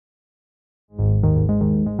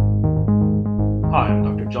Hi, I'm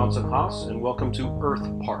Dr. Johnson Haas, and welcome to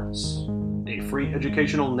Earth.Parts, a free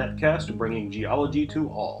educational netcast bringing geology to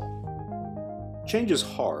all. Change is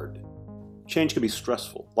hard. Change can be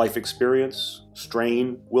stressful. Life experience,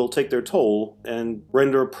 strain will take their toll and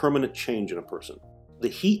render a permanent change in a person. The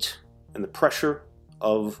heat and the pressure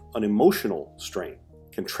of an emotional strain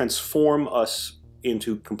can transform us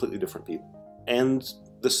into completely different people. And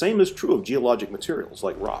the same is true of geologic materials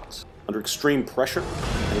like rocks. Under extreme pressure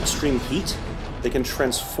and extreme heat, they can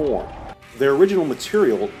transform, their original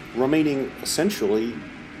material remaining essentially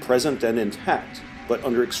present and intact, but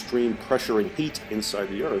under extreme pressure and heat inside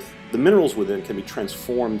the Earth, the minerals within can be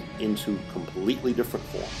transformed into completely different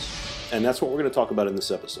forms. And that's what we're going to talk about in this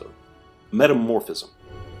episode. Metamorphism.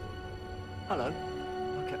 Hello.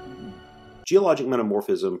 Okay. Geologic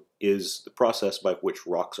metamorphism is the process by which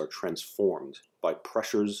rocks are transformed by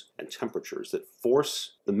pressures and temperatures that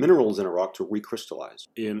force the minerals in a rock to recrystallize.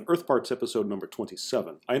 In Earth.Parts episode number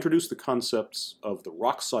 27, I introduced the concepts of the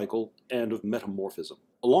rock cycle and of metamorphism,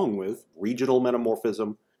 along with regional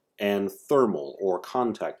metamorphism and thermal or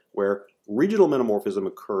contact, where regional metamorphism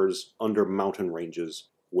occurs under mountain ranges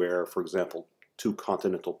where, for example, two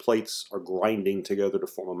continental plates are grinding together to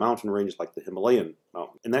form a mountain range like the Himalayan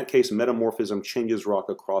mountain. In that case, metamorphism changes rock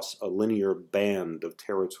across a linear band of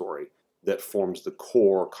territory that forms the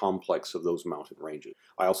core complex of those mountain ranges.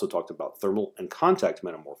 I also talked about thermal and contact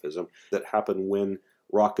metamorphism that happen when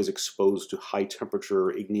rock is exposed to high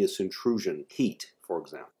temperature igneous intrusion, heat, for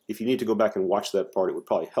example. If you need to go back and watch that part, it would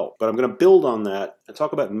probably help. But I'm going to build on that and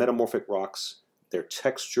talk about metamorphic rocks, their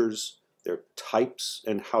textures, their types,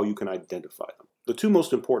 and how you can identify them. The two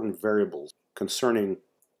most important variables concerning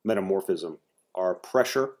metamorphism are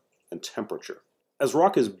pressure and temperature. As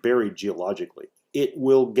rock is buried geologically, it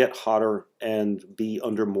will get hotter and be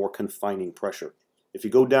under more confining pressure. If you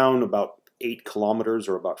go down about 8 kilometers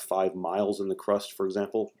or about 5 miles in the crust, for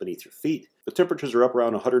example, beneath your feet, the temperatures are up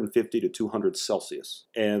around 150 to 200 Celsius,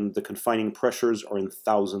 and the confining pressures are in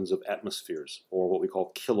thousands of atmospheres, or what we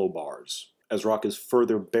call kilobars. As rock is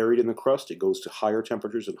further buried in the crust, it goes to higher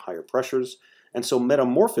temperatures and higher pressures, and so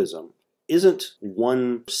metamorphism isn't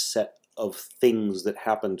one set of things that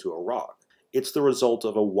happen to a rock. It's the result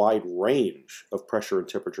of a wide range of pressure and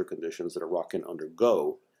temperature conditions that a rock can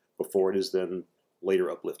undergo before it is then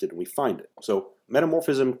later uplifted and we find it. So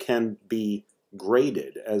metamorphism can be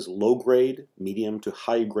graded as low-grade, medium to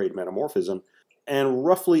high-grade metamorphism, and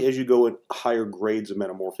roughly as you go at higher grades of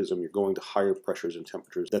metamorphism, you're going to higher pressures and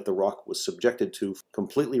temperatures that the rock was subjected to,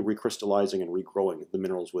 completely recrystallizing and regrowing the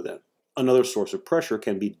minerals within. Another source of pressure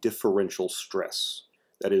can be differential stress.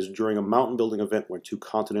 That is, during a mountain building event when two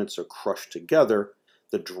continents are crushed together,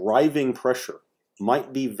 the driving pressure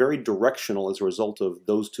might be very directional as a result of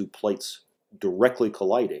those two plates directly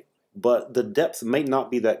colliding, but the depth may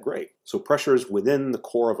not be that great. So pressures within the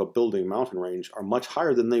core of a building mountain range are much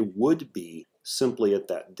higher than they would be simply at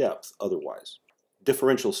that depth otherwise.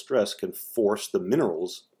 Differential stress can force the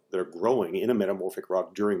minerals that are growing in a metamorphic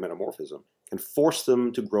rock during metamorphism, can force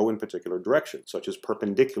them to grow in particular directions, such as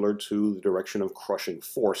perpendicular to the direction of crushing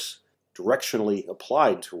force directionally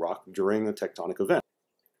applied to rock during a tectonic event.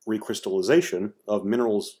 Recrystallization of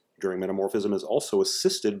minerals during metamorphism is also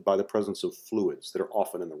assisted by the presence of fluids that are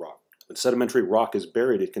often in the rock. When sedimentary rock is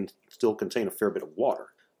buried, it can still contain a fair bit of water.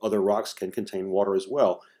 Other rocks can contain water as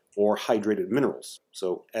well, or hydrated minerals.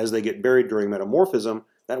 So as they get buried during metamorphism,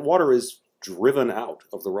 that water is driven out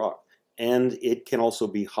of the rock. And it can also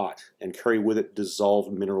be hot and carry with it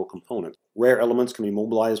dissolved mineral components. Rare elements can be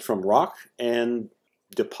mobilized from rock and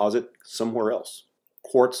deposit somewhere else.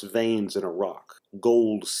 Quartz veins in a rock,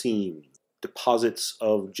 gold seams, deposits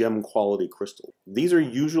of gem-quality crystal. These are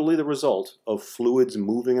usually the result of fluids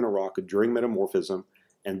moving in a rock during metamorphism,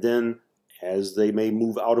 and then as they may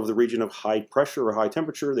move out of the region of high pressure or high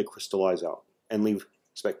temperature, they crystallize out and leave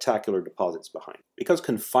spectacular deposits behind. Because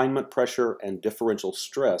confinement pressure and differential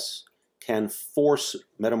stress can force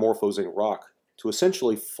metamorphosing rock to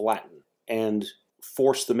essentially flatten and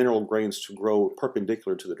force the mineral grains to grow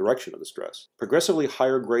perpendicular to the direction of the stress. Progressively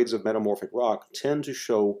higher grades of metamorphic rock tend to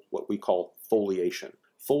show what we call foliation.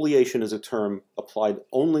 Foliation is a term applied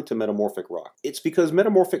only to metamorphic rock. It's because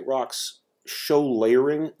metamorphic rocks show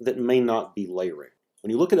layering that may not be layering.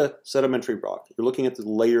 When you look at a sedimentary rock, you're looking at the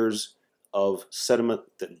layers of sediment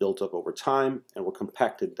that built up over time and were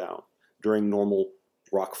compacted down during normal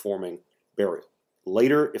rock forming burial.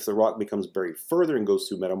 Later, if the rock becomes buried further and goes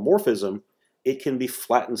through metamorphism, it can be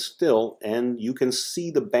flattened still, and you can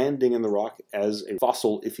see the banding in the rock as a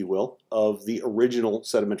fossil, if you will, of the original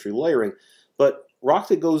sedimentary layering. But rock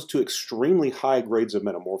that goes to extremely high grades of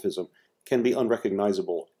metamorphism can be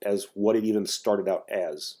unrecognizable as what it even started out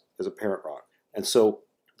as a parent rock. And so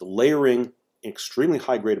the layering, extremely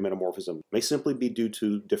high grade of metamorphism, may simply be due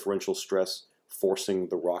to differential stress forcing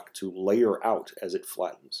the rock to layer out as it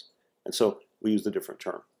flattens. And so we use the different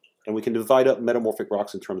term. And we can divide up metamorphic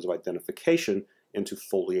rocks in terms of identification into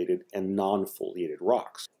foliated and non-foliated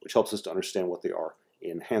rocks, which helps us to understand what they are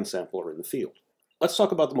in hand sample or in the field. Let's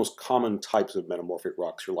talk about the most common types of metamorphic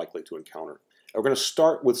rocks you're likely to encounter. We're going to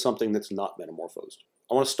start with something that's not metamorphosed.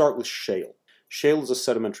 I want to start with shale. Shale is a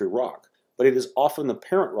sedimentary rock, but it is often the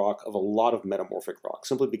parent rock of a lot of metamorphic rocks,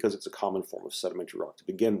 simply because it's a common form of sedimentary rock to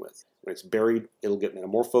begin with. When it's buried, it'll get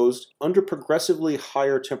metamorphosed. Under progressively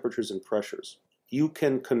higher temperatures and pressures, you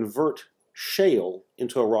can convert shale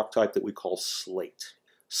into a rock type that we call slate.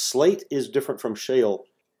 Slate is different from shale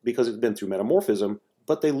because it's been through metamorphism,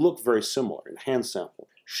 but they look very similar in hand sample.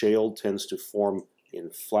 Shale tends to form in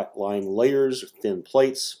flat-lying layers, thin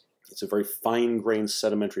plates. It's a very fine-grained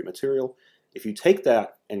sedimentary material. If you take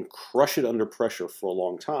that and crush it under pressure for a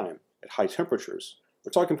long time at high temperatures,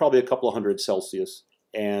 we're talking probably a couple of hundred Celsius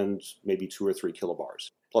and maybe 2 or 3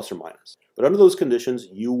 kilobars, plus or minus. But under those conditions,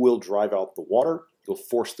 you will drive out the water, you'll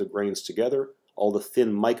force the grains together, all the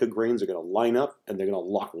thin mica grains are going to line up and they're going to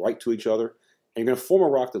lock right to each other, and you're going to form a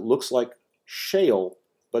rock that looks like shale,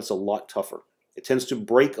 but it's a lot tougher. It tends to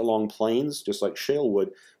break along planes, just like shale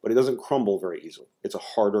would, but it doesn't crumble very easily. It's a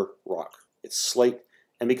harder rock. It's slate,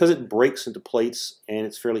 and because it breaks into plates and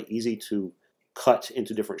it's fairly easy to cut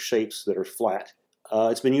into different shapes that are flat,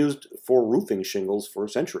 it's been used for roofing shingles for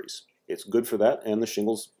centuries. It's good for that, and the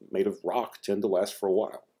shingles made of rock tend to last for a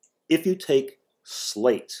while. If you take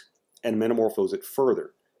slate and metamorphose it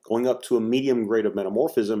further, going up to a medium grade of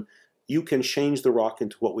metamorphism, you can change the rock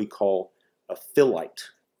into what we call a phyllite,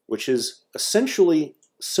 which is essentially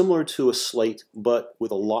similar to a slate, but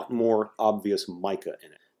with a lot more obvious mica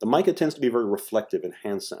in it. The mica tends to be very reflective in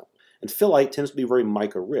hand sample, and phyllite tends to be very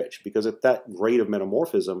mica rich because at that grade of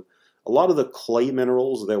metamorphism, a lot of the clay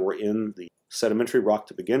minerals that were in the sedimentary rock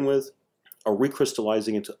to begin with are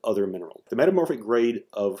recrystallizing into other minerals. The metamorphic grade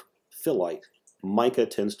of phyllite, mica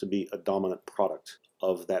tends to be a dominant product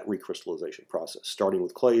of that recrystallization process, starting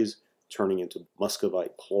with clays, turning into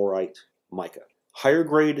muscovite, chlorite, mica. Higher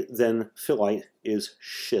grade than phyllite is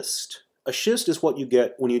schist. A schist is what you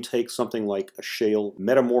get when you take something like a shale,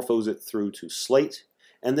 metamorphose it through to slate,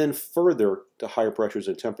 and then further to higher pressures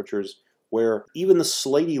and temperatures where even the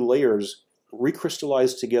slaty layers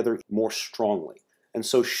recrystallize together more strongly. And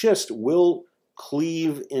so schist will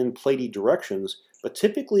cleave in platy directions, but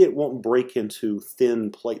typically it won't break into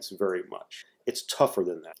thin plates very much. It's tougher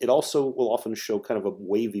than that. It also will often show kind of a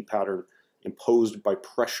wavy pattern imposed by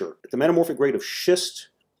pressure. At the metamorphic grade of schist,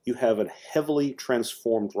 you have a heavily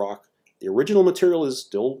transformed rock. The original material is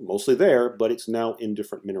still mostly there, but it's now in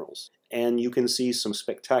different minerals. And you can see some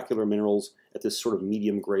spectacular minerals at this sort of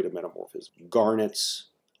medium grade of metamorphism. Garnets,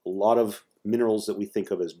 a lot of minerals that we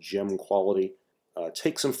think of as gem quality,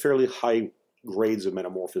 take some fairly high grades of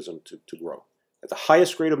metamorphism to grow. At the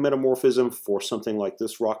highest grade of metamorphism for something like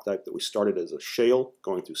this rock type that we started as a shale,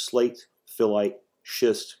 going through slate, phyllite,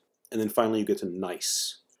 schist, and then finally you get to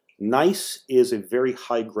gneiss. Gneiss is a very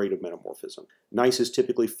high grade of metamorphism. Gneiss is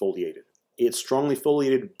typically foliated. It's strongly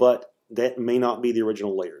foliated, but that may not be the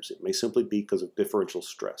original layers. It may simply be because of differential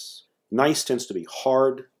stress. Gneiss tends to be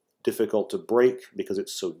hard, difficult to break because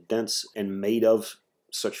it's so dense and made of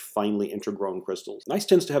such finely intergrown crystals. Gneiss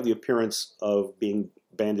tends to have the appearance of being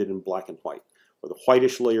banded in black and white, where the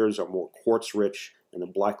whitish layers are more quartz rich and the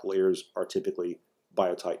black layers are typically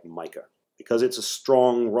biotite and mica. Because it's a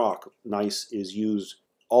strong rock, gneiss is used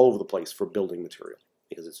all over the place for building material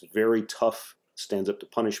because it's very tough, stands up to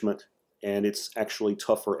punishment, and it's actually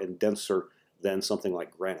tougher and denser than something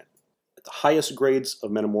like granite. At the highest grades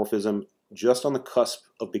of metamorphism, just on the cusp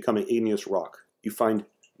of becoming igneous rock, you find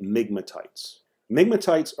Magma Tights. Magma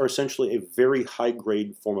Tights are essentially a very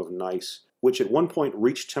high-grade form of gneiss, which at one point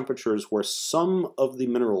reached temperatures where some of the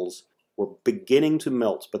minerals were beginning to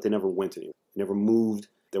melt, but they never went anywhere, never moved.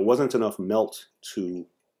 There wasn't enough melt to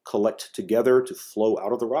collect together to flow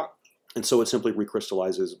out of the rock, and so it simply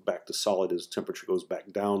recrystallizes back to solid as temperature goes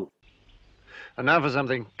back down. And now for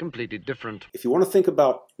something completely different. If you want to think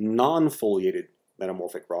about non-foliated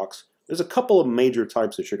metamorphic rocks, there's a couple of major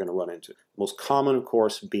types that you're going to run into. Most common, of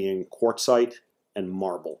course, being quartzite and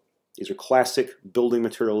marble. These are classic building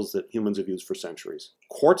materials that humans have used for centuries.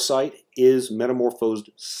 Quartzite is metamorphosed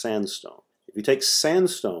sandstone. If you take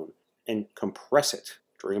sandstone and compress it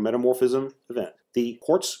during a metamorphism event, the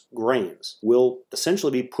quartz grains will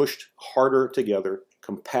essentially be pushed harder together,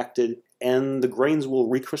 compacted, and the grains will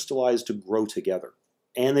recrystallize to grow together.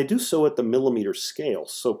 And they do so at the millimeter scale.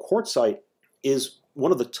 So quartzite is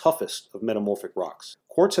one of the toughest of metamorphic rocks.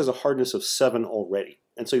 Quartz has a hardness of 7 already,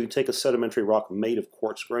 and so you take a sedimentary rock made of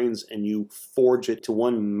quartz grains and you forge it to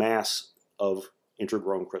one mass of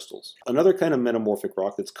intergrown crystals. Another kind of metamorphic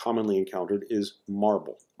rock that's commonly encountered is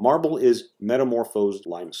marble. Marble is metamorphosed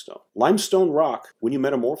limestone. Limestone rock, when you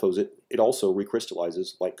metamorphose it, it also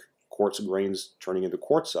recrystallizes like quartz grains turning into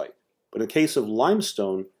quartzite. But in the case of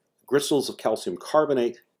limestone, crystals of calcium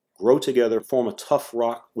carbonate grow together, form a tough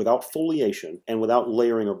rock without foliation and without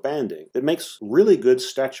layering or banding that makes really good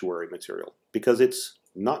statuary material because it's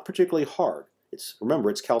not particularly hard. Remember,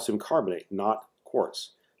 it's calcium carbonate, not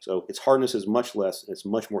quartz. So its hardness is much less, and it's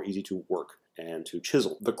much more easy to work and to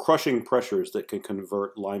chisel. The crushing pressures that can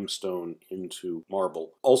convert limestone into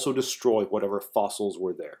marble also destroy whatever fossils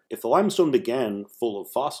were there. If the limestone began full of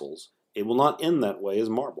fossils, it will not end that way as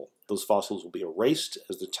marble. Those fossils will be erased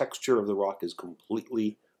as the texture of the rock is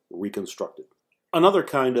completely reconstructed. Another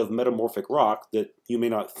kind of metamorphic rock that you may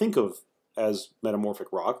not think of as metamorphic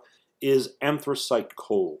rock is anthracite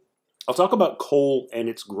coal. I'll talk about coal and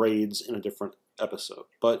its grades in a different episode,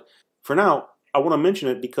 but for now I want to mention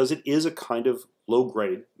it because it is a kind of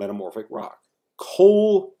low-grade metamorphic rock.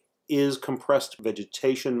 Coal is compressed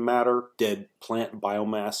vegetation matter, dead plant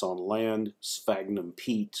biomass on land, sphagnum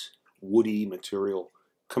peat, woody material,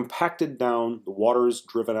 compacted down, the water is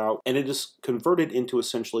driven out, and it is converted into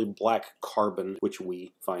essentially black carbon, which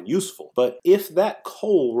we find useful. But if that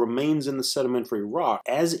coal remains in the sedimentary rock,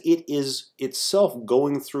 as it is itself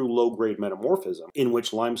going through low-grade metamorphism, in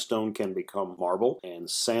which limestone can become marble and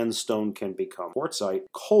sandstone can become quartzite,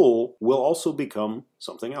 coal will also become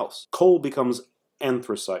something else. Coal becomes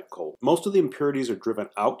anthracite coal. Most of the impurities are driven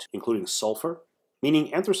out, including sulfur,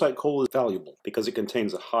 meaning anthracite coal is valuable because it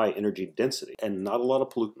contains a high energy density and not a lot of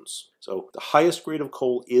pollutants. So the highest grade of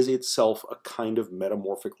coal is itself a kind of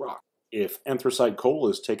metamorphic rock. If anthracite coal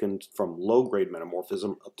is taken from low-grade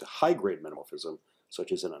metamorphism up to high-grade metamorphism,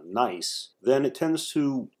 such as in a gneiss, then it tends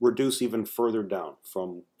to reduce even further down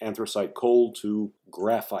from anthracite coal to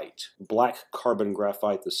graphite, black carbon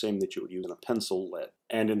graphite, the same that you would use in a pencil lead.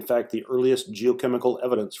 And in fact, the earliest geochemical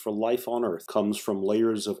evidence for life on Earth comes from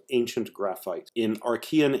layers of ancient graphite in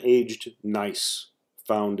Archean-aged gneiss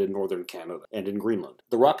found in northern Canada and in Greenland.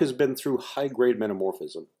 The rock has been through high-grade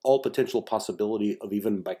metamorphism. All potential possibility of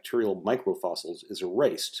even bacterial microfossils is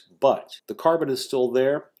erased, but the carbon is still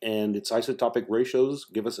there, and its isotopic ratios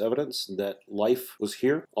give us evidence that life was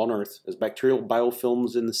here on Earth as bacterial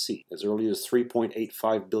biofilms in the sea as early as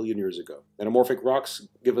 3.85 billion years ago. Metamorphic rocks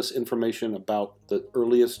give us information about the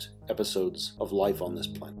earliest episodes of life on this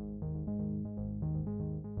planet.